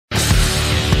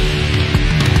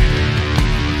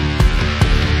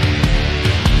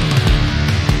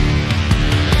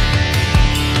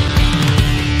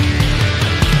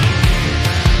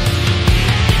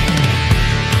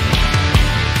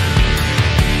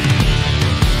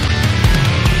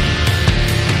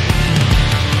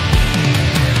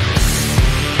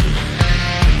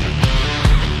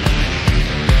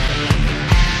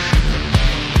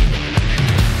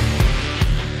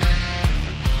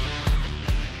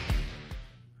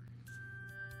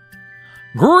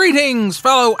Greetings,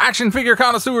 fellow action figure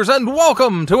connoisseurs, and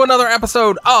welcome to another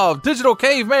episode of Digital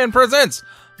Caveman Presents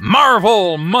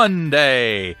Marvel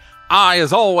Monday. I,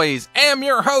 as always, am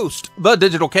your host, the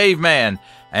Digital Caveman,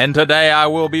 and today I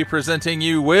will be presenting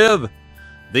you with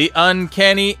the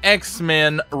Uncanny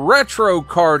X-Men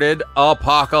retro-carded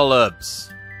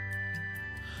Apocalypse.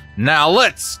 Now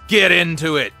let's get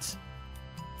into it.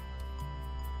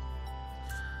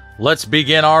 Let's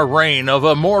begin our reign of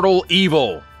immortal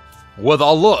evil with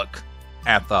a look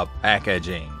at the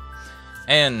packaging.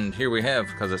 And here we have,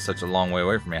 because it's such a long way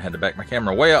away from me, I had to back my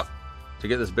camera way up to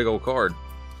get this big old card.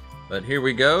 But here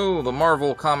we go, the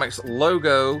Marvel Comics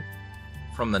logo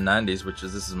from the 90s,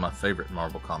 this is my favorite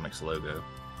Marvel Comics logo.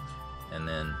 And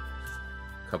then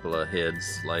a couple of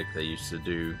heads like they used to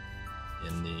do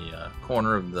in the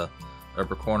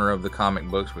upper corner of the comic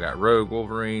books. We got Rogue,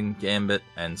 Wolverine, Gambit,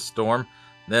 and Storm.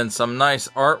 Then some nice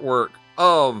artwork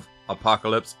of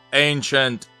Apocalypse,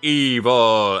 Ancient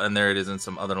Evil, and there it is in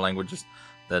some other languages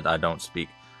that I don't speak.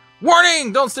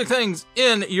 Warning! Don't stick things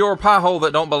in your pie hole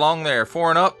that don't belong there.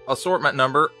 4 and up, assortment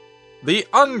number, the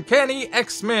Uncanny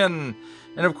X-Men.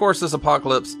 And of course this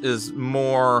Apocalypse is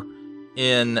more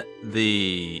in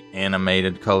the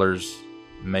animated colors,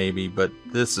 maybe, but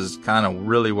this is kind of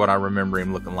really what I remember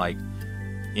him looking like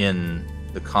in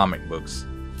the comic books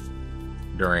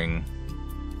during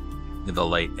the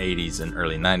late 80s and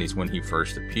early 90s when he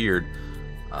first appeared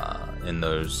in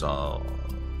those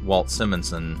Walt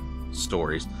Simonson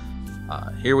stories.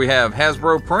 Here we have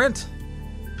Hasbro print,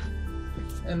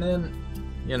 and then,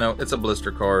 you know, it's a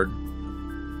blister card.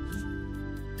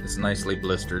 It's nicely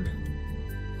blistered,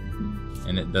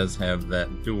 and it does have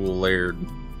that dual layered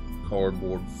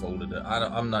cardboard folded.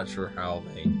 I'm not sure how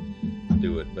they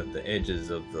do it, but the edges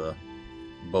of the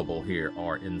bubble here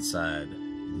are inside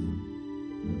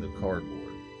the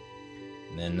cardboard.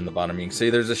 And then in the bottom you can see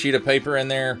there's a sheet of paper in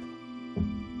there.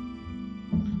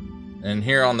 And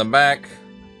here on the back,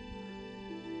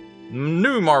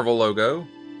 new Marvel logo,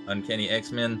 Uncanny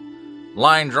X-Men,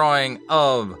 line drawing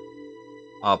of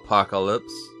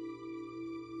Apocalypse.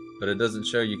 But it doesn't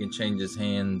show you can change his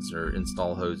hands or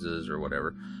install hoses or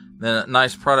whatever. Then a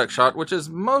nice product shot, which is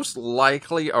most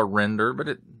likely a render, but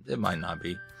it might not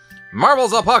be.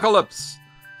 Marvel's Apocalypse!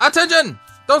 Attention!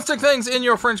 Don't stick things in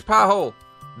your French pie hole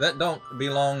that don't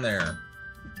belong there.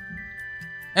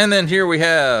 And then here we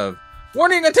have,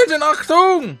 warning, attention,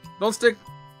 Achtung! Don't stick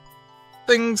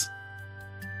things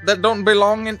that don't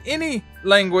belong in any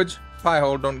language pie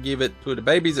hole. Don't give it to the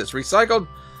babies. It's recycled.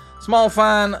 Small,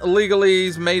 fine,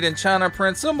 legalese, made in China,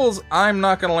 print symbols I'm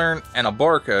not going to learn, and a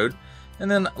barcode. And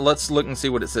then let's look and see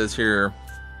what it says here.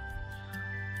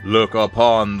 Look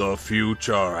upon the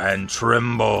future and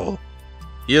tremble.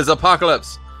 He is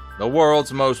Apocalypse, the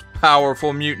world's most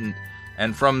powerful mutant,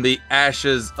 and from the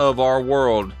ashes of our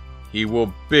world, he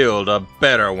will build a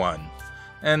better one.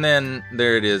 And then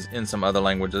there it is in some other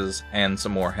languages and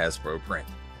some more Hasbro print.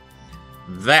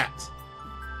 That,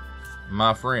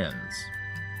 my friends,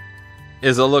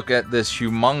 is a look at this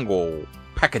humongo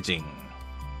packaging.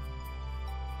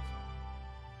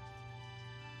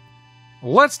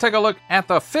 Let's take a look at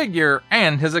the figure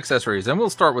and his accessories. And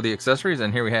we'll start with the accessories.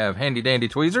 And here we have handy dandy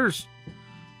tweezers.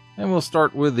 And we'll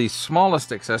start with the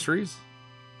smallest accessories.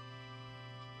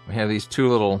 We have these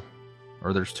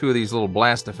there's two of these little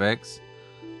blast effects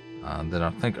that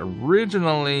I think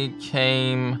originally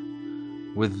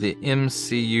came with the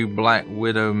MCU Black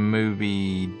Widow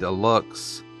movie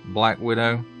Deluxe Black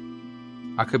Widow.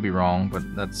 I could be wrong, but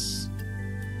that's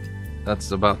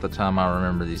about the time I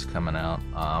remember these coming out.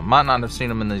 Might not have seen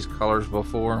them in these colors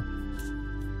before.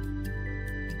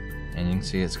 And you can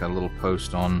see it's got a little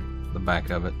post on the back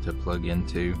of it to plug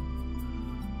into.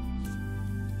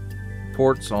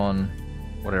 Ports on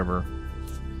whatever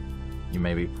you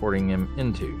may be porting them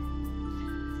into.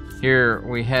 Here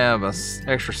we have an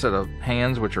extra set of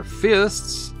hands, which are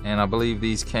fists. And I believe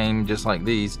these came just like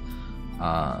these.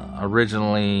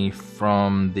 Originally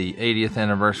from the 80th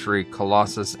anniversary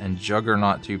Colossus and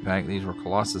Juggernaut 2-pack. These were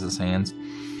Colossus's hands.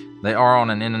 They are on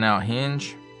an in and out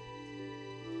hinge,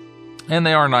 and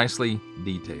they are nicely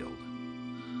detailed.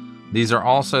 These are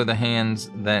also the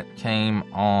hands that came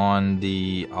on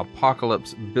the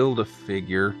Apocalypse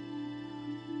Build-A-Figure,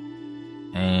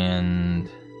 and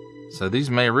so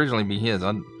these may originally be his.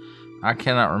 I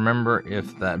cannot remember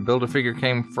if that Build-A-Figure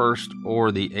came first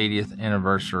or the 80th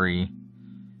anniversary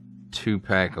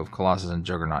 2-pack of Colossus and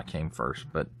Juggernaut came first,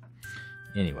 but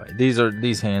anyway,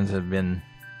 these hands have been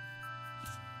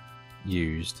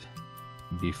used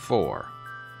before.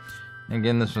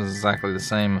 Again, this was exactly the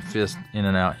same fist in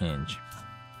and out hinge.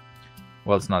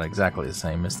 Well, it's not exactly the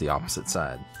same, it's the opposite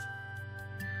side.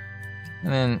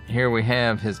 And then here we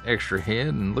have his extra head,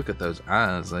 and look at those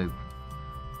eyes.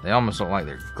 They almost look like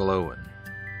they're glowing.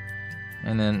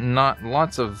 And then not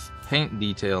lots of paint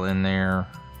detail in there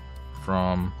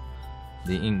from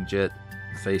the inkjet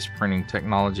face printing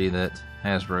technology that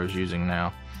Hasbro's using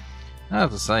now. I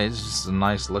have to say, it's just a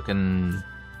nice looking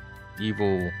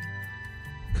evil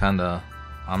kinda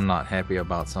I'm not happy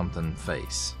about something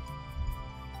face.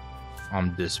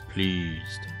 I'm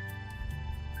displeased.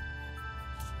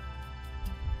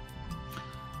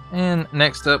 And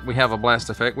next up we have a blast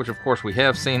effect, which of course we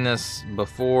have seen this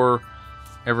before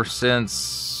ever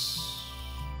since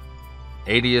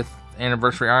 80th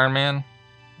anniversary Iron Man,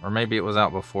 or maybe it was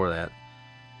out before that.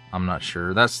 I'm not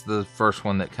sure. That's the first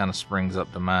one that kind of springs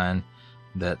up to mind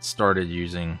that started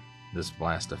using this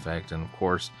blast effect, and of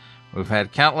course we've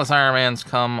had countless Iron Mans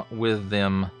come with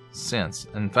them since.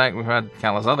 In fact, we've had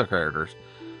countless other characters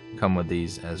come with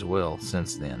these as well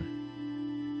since then.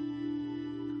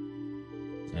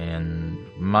 And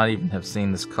might even have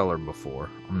seen this color before.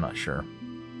 I'm not sure.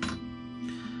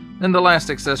 Then the last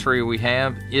accessory we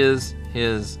have is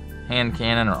his hand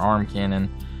cannon or arm cannon,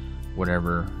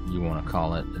 whatever you want to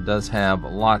call it. It does have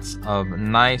lots of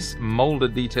nice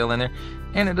molded detail in there,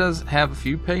 and it does have a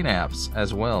few paint apps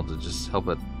as well to just help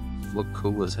it look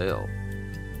cool as hell.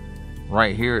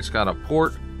 Right here it's got a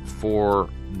port for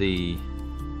the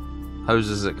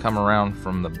hoses that come around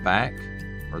from the back,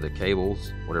 or the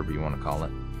cables, whatever you want to call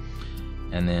it.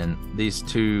 And then these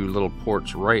two little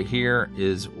ports right here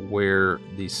is where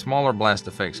the smaller blast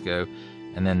effects go,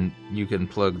 and then you can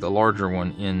plug the larger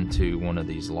one into one of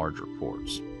these larger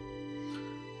ports.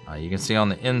 You can see on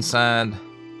the inside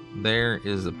there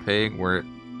is a peg where it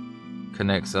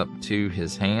connects up to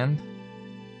his hand.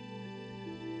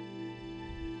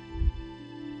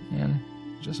 And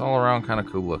just all around kind of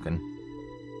cool looking.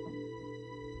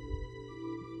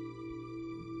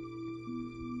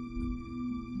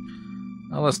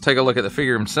 Now let's take a look at the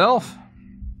figure himself.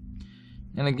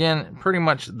 And again, pretty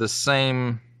much the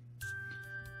same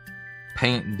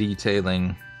paint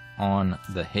detailing on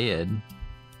the head.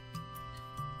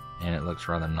 And it looks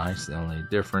rather nice. The only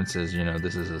difference is, you know,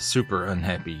 this is a super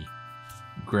unhappy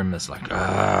grimace, like,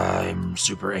 I'm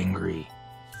super angry.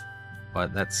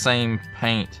 But that same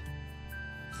paint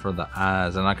for the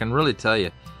eyes, and I can really tell you,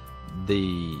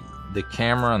 the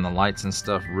camera and the lights and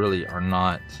stuff really are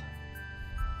not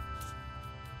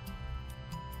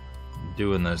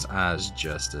doing those eyes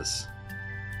justice.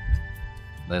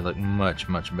 They look much,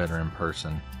 much better in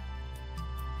person.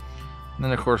 And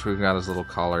then of course we've got his little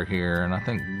collar here, and I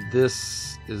think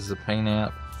this is the paint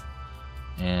app,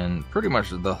 and pretty much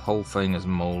the whole thing is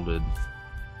molded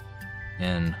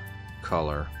in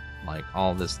color. Like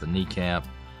all this, the kneecap,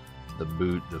 the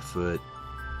boot, the foot,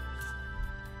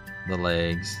 the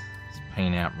legs, this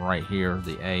paint app right here,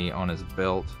 the A on his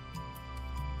belt,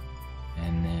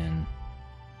 and then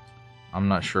I'm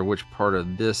not sure which part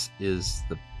of this is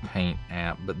the paint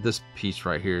app, but this piece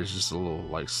right here is just a little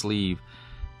like sleeve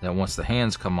that once the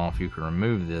hands come off you can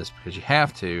remove this, because you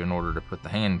have to in order to put the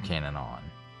hand cannon on.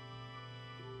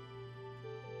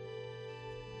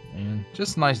 And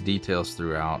just nice details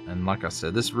throughout. And like I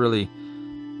said, this really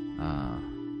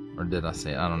or did I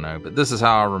say, I don't know, but this is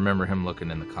how I remember him looking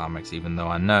in the comics, even though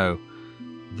I know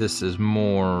this is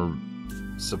more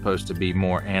supposed to be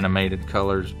more animated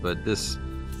colors, but this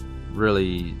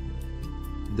really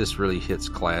hits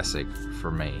classic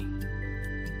for me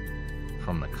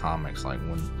from the comics, like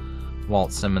when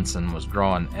Walt Simonson was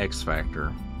drawing X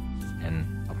Factor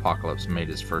and Apocalypse made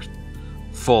his first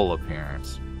full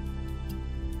appearance.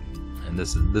 And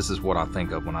this is what I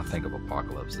think of when I think of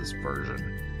Apocalypse, this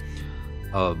version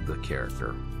of the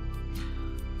character.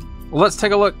 Well, let's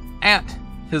take a look at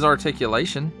his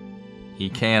articulation. He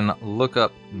can look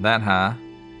up that high,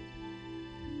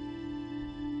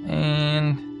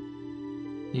 and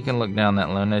he can look down that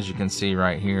low, and as you can see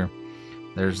right here,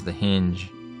 there's the hinge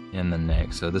in the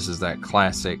neck. So this is that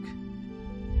classic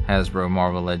Hasbro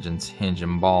Marvel Legends hinge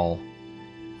and ball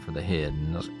for the head.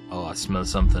 And oh, I smell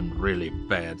something really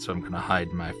bad, so I'm gonna hide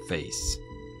my face.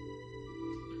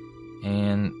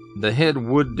 And the head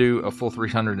would do a full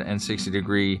 360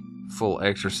 degree full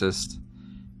exorcist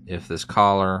if this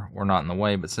collar were not in the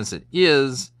way, but since it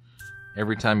is,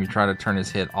 every time you try to turn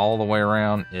his head all the way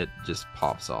around, it just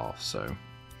pops off. So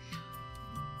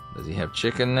does he have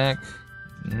chicken neck?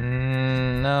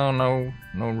 No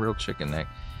real chicken neck.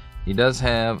 He does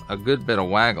have a good bit of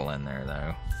waggle in there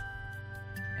though,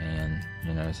 and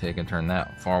you know, his head can turn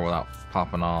that far without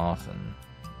popping off, and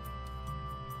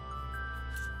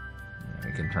you know,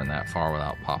 he can turn that far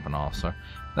without popping off. So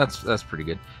that's pretty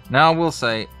good. Now I will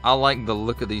say I like the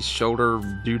look of these shoulder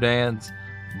doodads,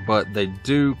 but they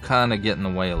do kind of get in the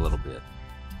way a little bit.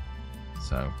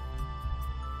 So,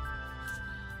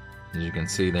 as you can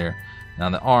see there, now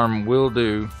the arm will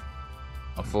do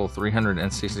a full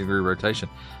 360-degree rotation,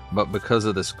 but because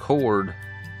of this cord,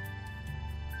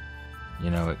 you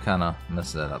know, it kind of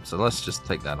messes that up. So let's just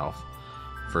take that off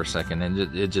for a second, and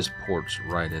it just ports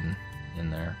right in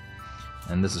there.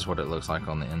 And this is what it looks like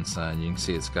on the inside. You can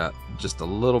see it's got just a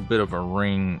little bit of a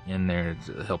ring in there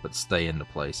to help it stay into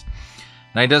place.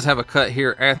 Now he does have a cut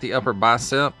here at the upper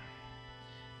bicep,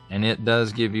 and it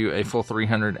does give you a full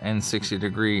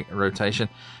 360-degree rotation.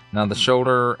 Now the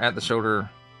shoulder, at the shoulder,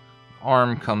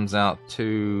 arm comes out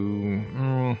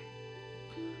to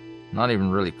not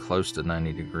even really close to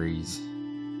 90 degrees.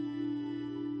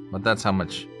 But that's how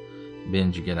much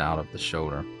bend you get out of the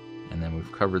shoulder. And then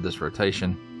we've covered this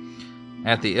rotation.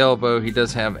 At the elbow, he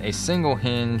does have a single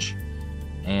hinge,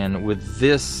 and with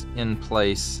this in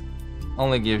place,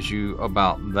 only gives you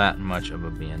about that much of a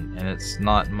bend, and it's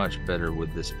not much better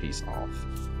with this piece off.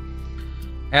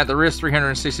 At the wrist,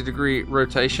 360-degree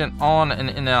rotation on an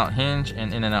in-out hinge,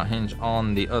 and in-and-out hinge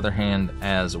on the other hand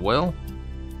as well.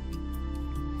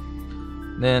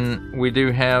 Then we do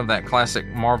have that classic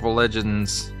Marvel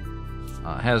Legends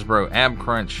Hasbro Ab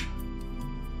Crunch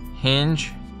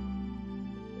hinge,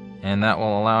 and that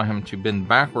will allow him to bend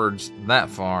backwards that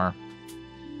far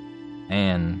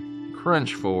and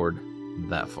crunch forward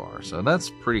that far. So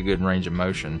that's pretty good range of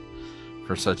motion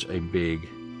for such a big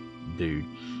dude.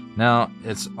 Now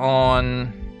it's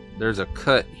on, there's a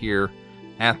cut here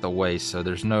at the waist, so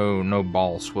there's no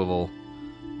ball swivel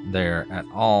there at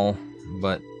all,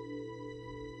 but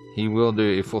he will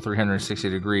do a full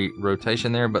 360-degree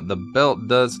rotation there, but the belt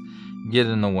does get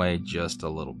in the way just a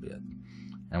little bit.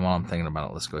 And while I'm thinking about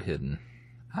it, let's go ahead and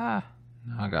I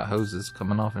got hoses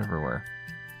coming off everywhere.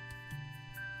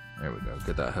 There we go.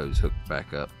 Get that hose hooked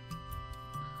back up.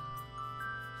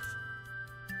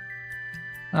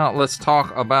 Now let's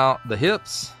talk about the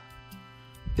hips.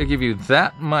 He'll give you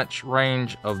that much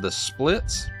range of the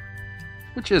splits,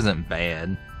 which isn't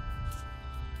bad.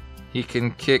 He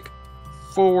can kick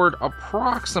forward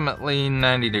approximately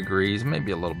 90 degrees,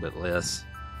 maybe a little bit less.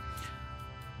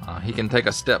 He can take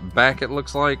a step back, it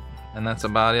looks like, and that's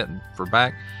about it for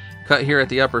back. Cut here at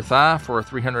the upper thigh for a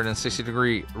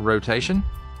 360-degree rotation.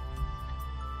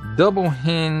 Double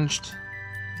hinged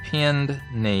pinned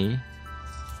knee.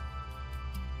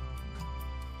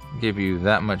 Give you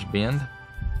that much bend.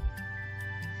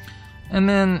 And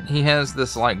then he has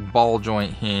this like ball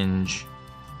joint hinge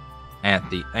at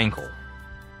the ankle.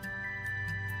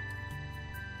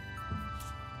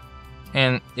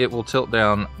 And it will tilt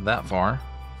down that far.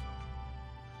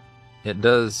 It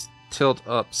does tilt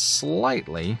up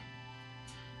slightly.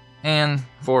 And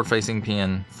forward facing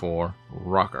pin for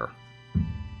rocker.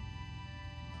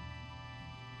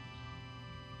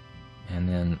 And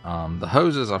then the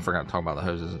hoses, I forgot to talk about the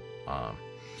hoses.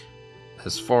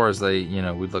 As far as they, you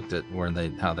know, we looked at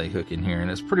how they hook in here,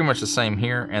 and it's pretty much the same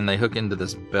here, and they hook into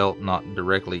this belt, not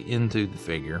directly into the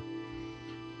figure.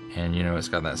 And you know, it's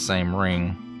got that same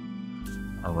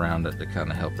ring around it to kind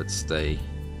of help it stay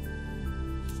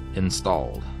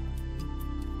installed.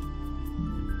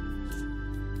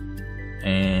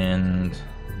 And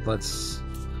let's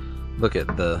look at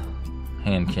the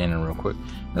hand cannon real quick.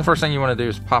 The first thing you want to do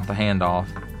is pop the hand off,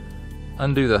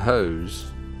 undo the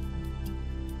hose,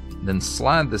 then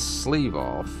slide the sleeve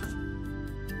off,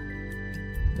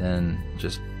 then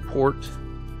just port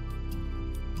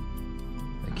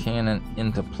the cannon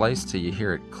into place till you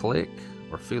hear it click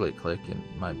or feel it click. It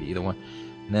might be either one.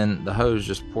 And then the hose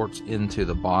just ports into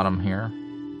the bottom here.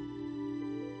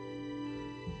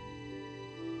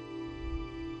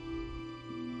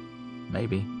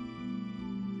 Maybe.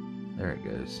 There it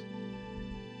goes.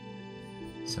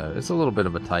 So it's a little bit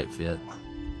of a tight fit.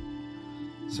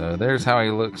 So there's how he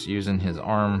looks using his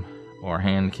arm or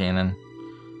hand cannon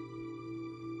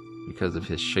because of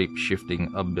his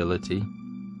shape-shifting ability.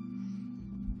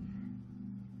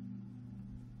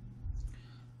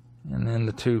 And then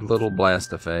the two little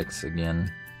blast effects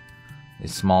again.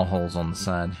 These small holes on the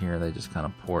side here, they just kind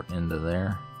of port into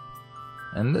there.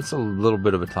 And it's a little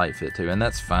bit of a tight fit too, and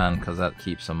that's fine because that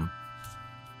keeps them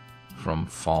from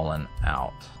falling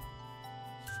out.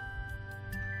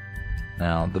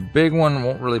 Now the big one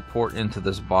won't really port into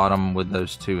this bottom with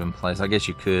those two in place. I guess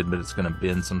you could, but it's going to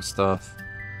bend some stuff,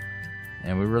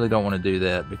 and we really don't want to do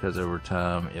that because over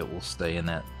time it will stay in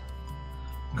that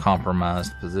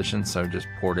compromised position. So just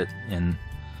port it in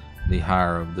the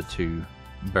higher of the two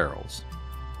barrels.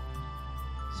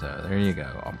 So there you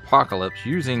go. Apocalypse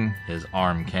using his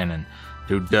arm cannon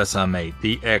to decimate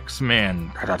the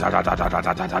X-Men.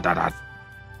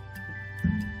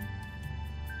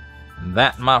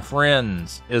 That, my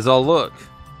friends, is a look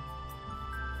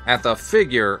at the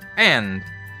figure and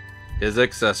his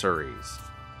accessories.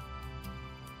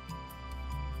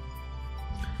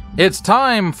 It's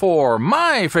time for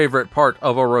my favorite part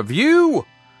of a review,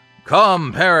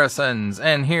 comparisons.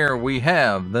 And here we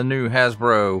have the new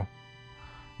Hasbro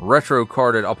retro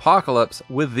carded Apocalypse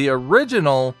with the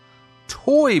original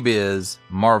Toy Biz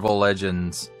Marvel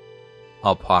Legends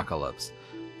Apocalypse.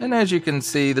 And as you can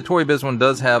see, the Toy Biz one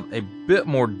does have a bit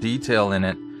more detail in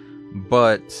it,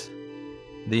 but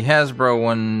the Hasbro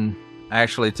one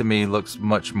actually to me looks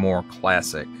much more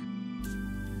classic.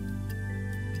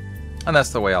 And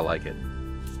that's the way I like it.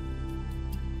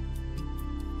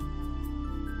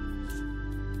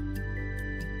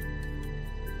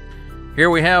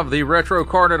 Here we have the retro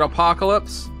carded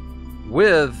Apocalypse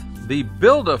with the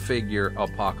Build-A-Figure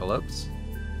Apocalypse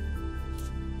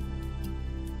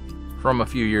from a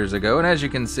few years ago. And as you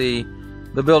can see,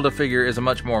 the Build-A-Figure is a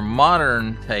much more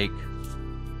modern take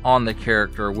on the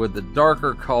character with the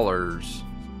darker colors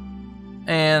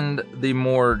and the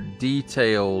more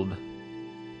detailed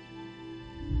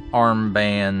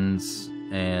armbands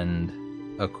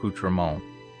and accoutrements.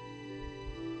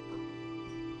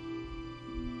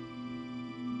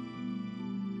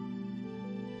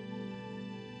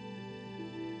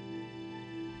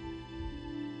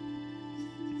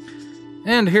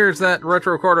 And here's that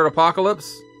retro carded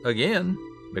Apocalypse again,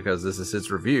 because this is its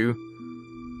review,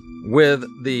 with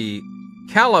the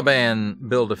Caliban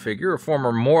Build-A-Figure, a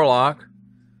former Morlock,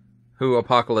 who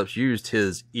Apocalypse used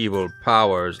his evil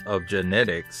powers of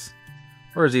genetics,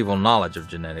 or his evil knowledge of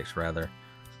genetics, rather,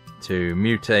 to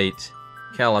mutate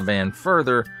Caliban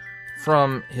further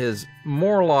from his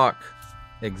Morlock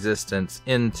existence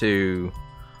into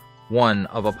one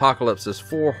of Apocalypse's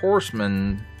 4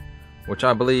 horsemen, which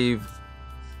I believe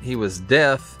he was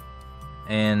Death,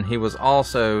 and he was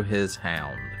also his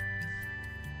hound.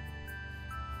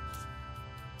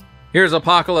 Here's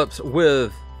Apocalypse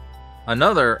with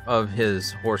another of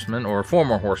his horsemen, or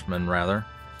former horsemen rather,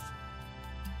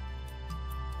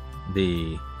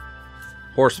 the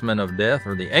Horseman of Death,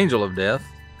 or the Angel of Death,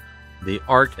 the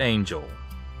Archangel,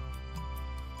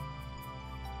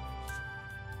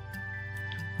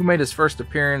 who made his first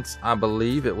appearance, I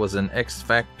believe it was in X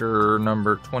Factor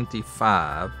number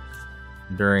 25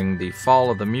 during the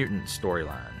Fall of the Mutant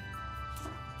storyline.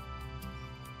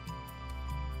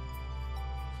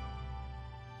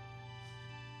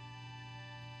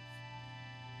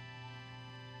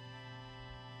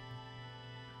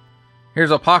 Here's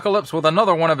Apocalypse with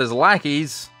another one of his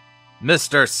lackeys,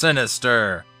 Mr.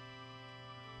 Sinister,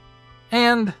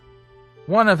 and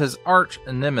one of his arch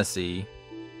nemesises,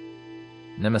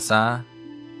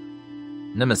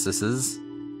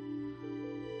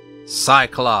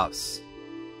 Cyclops,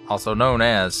 also known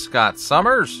as Scott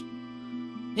Summers,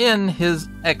 in his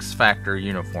X Factor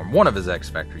uniform, one of his X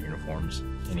Factor uniforms,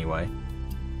 anyway.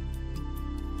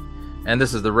 And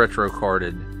this is the retro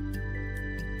carded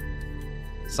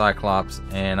Cyclops,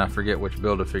 and I forget which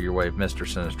Build-A-Figure wave Mr.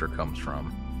 Sinister comes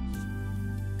from.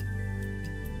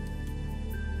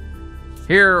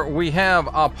 Here we have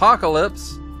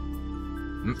Apocalypse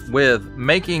with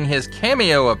making his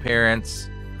cameo appearance,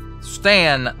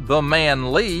 Stan the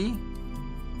Man Lee,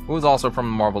 who is also from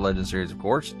the Marvel Legends series, of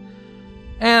course.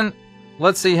 And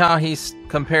let's see how he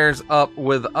compares up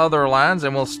with other lines,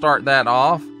 and we'll start that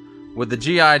off with the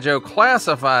G.I. Joe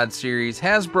Classified series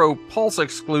Hasbro Pulse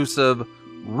exclusive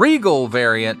Regal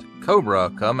variant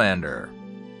Cobra Commander.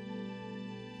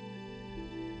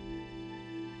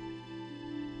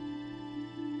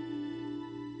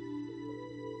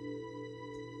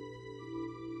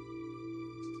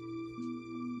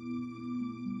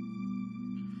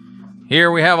 Here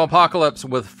we have Apocalypse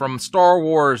with, from Star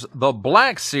Wars, the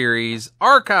Black Series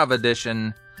Archive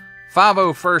Edition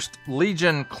 501st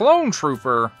Legion Clone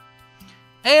Trooper,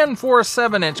 and for a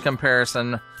 7-inch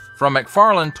comparison, from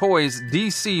McFarlane Toys'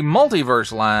 DC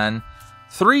Multiverse line,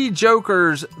 3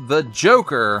 Jokers, the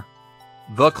Joker,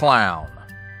 the Clown.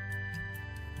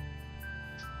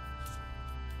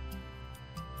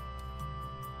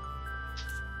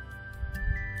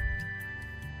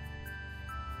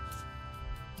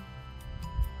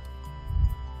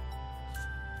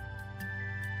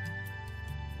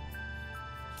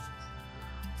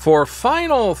 For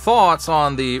final thoughts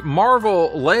on the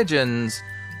Marvel Legends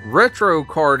retro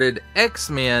carded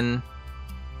X-Men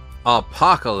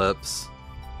Apocalypse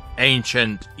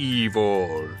Ancient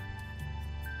Evil,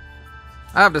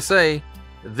 I have to say,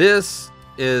 this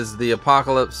is the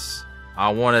Apocalypse I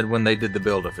wanted when they did the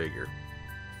Build-A-Figure.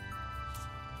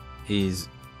 He's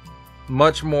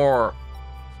much more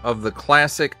of the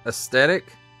classic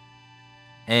aesthetic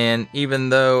And even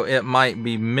though it might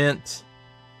be meant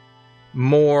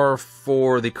more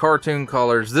for the cartoon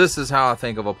colors, this is how I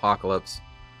think of Apocalypse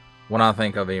when I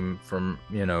think of him from,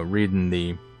 you know, reading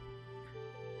the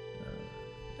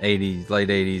 80s, late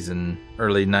 80s and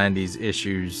early 90s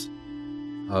issues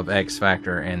of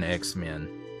X-Factor and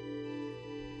X-Men.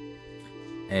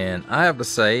 And I have to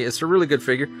say, it's a really good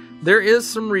figure. There is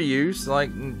some reuse, like,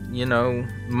 you know,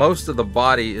 most of the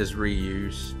body is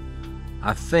reuse.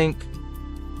 I think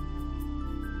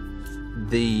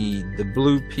the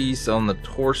blue piece on the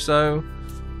torso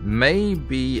may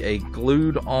be a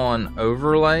glued on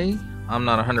overlay. I'm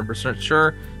not 100%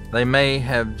 sure. They may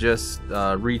have just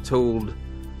retooled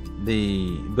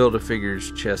the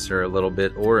Build-A-Figure's chest hair a little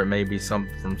bit, or it may be from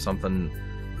something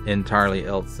entirely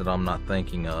else that I'm not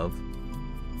thinking of.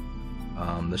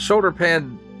 The shoulder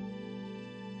pad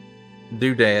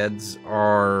doodads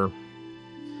are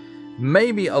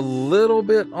maybe a little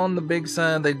bit on the big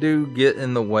side. They do get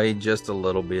in the way just a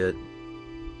little bit,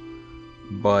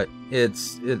 but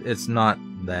it's not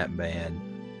that bad.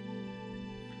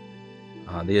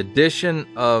 The addition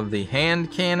of the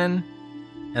hand cannon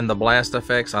and the blast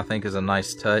effects I think is a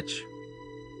nice touch,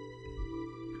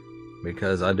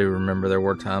 because I do remember there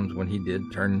were times when he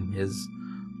did turn his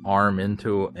arm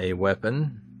into a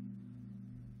weapon.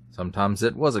 Sometimes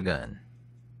it was a gun.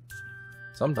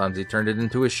 Sometimes he turned it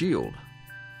into a shield.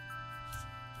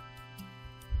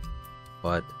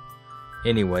 But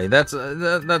anyway, that's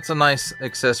a nice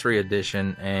accessory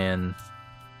addition, and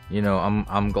you know,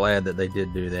 I'm glad that they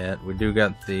did do that. We do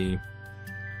have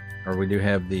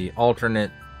the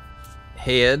alternate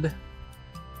head,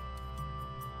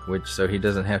 which so he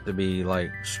doesn't have to be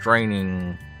like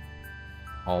straining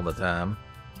all the time.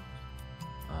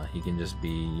 He can just be,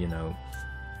 you know,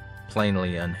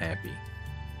 plainly unhappy.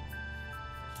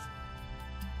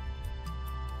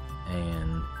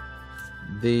 And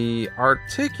the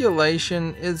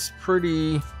articulation is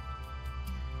pretty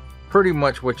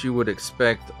much what you would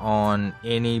expect on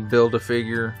any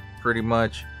Build-A-Figure, pretty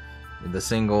much. The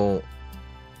single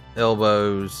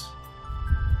elbows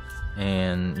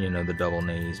and, you know, the double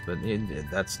knees, but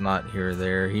that's not here or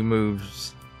there. He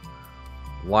moves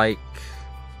like,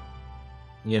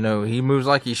 you know, he moves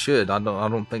like he should. I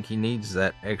don't think he needs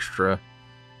that extra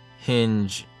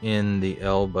hinge in the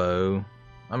elbow.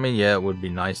 I mean, yeah, it would be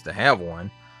nice to have one,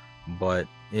 but,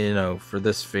 you know, for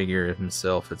this figure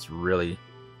himself, it's really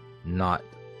not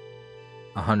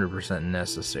 100%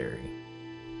 necessary.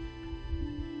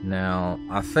 Now,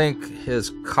 I think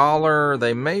his collar,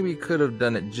 they maybe could have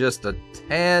done it just a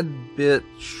tad bit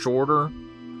shorter,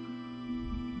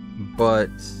 but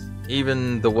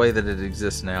even the way that it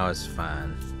exists now is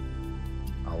fine.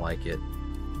 I like it.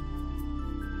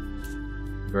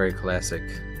 Very classic.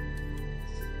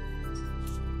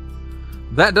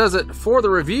 That does it for the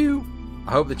review.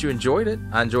 I hope that you enjoyed it.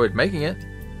 I enjoyed making it.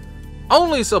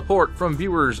 Only support from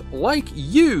viewers like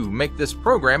you make this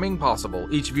programming possible.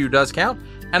 Each view does count,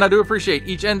 and I do appreciate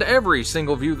each and every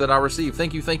single view that I receive.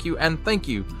 Thank you, and thank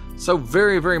you so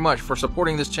very, very much for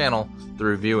supporting this channel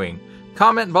through viewing.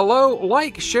 Comment below,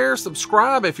 like, share,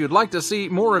 subscribe if you'd like to see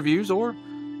more reviews, or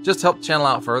just help the channel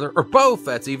out further, or both,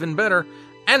 that's even better.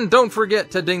 And don't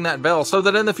forget to ding that bell so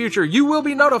that in the future you will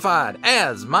be notified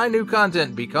as my new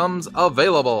content becomes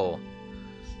available.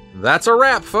 That's a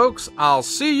wrap, folks. I'll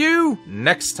see you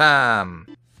next time.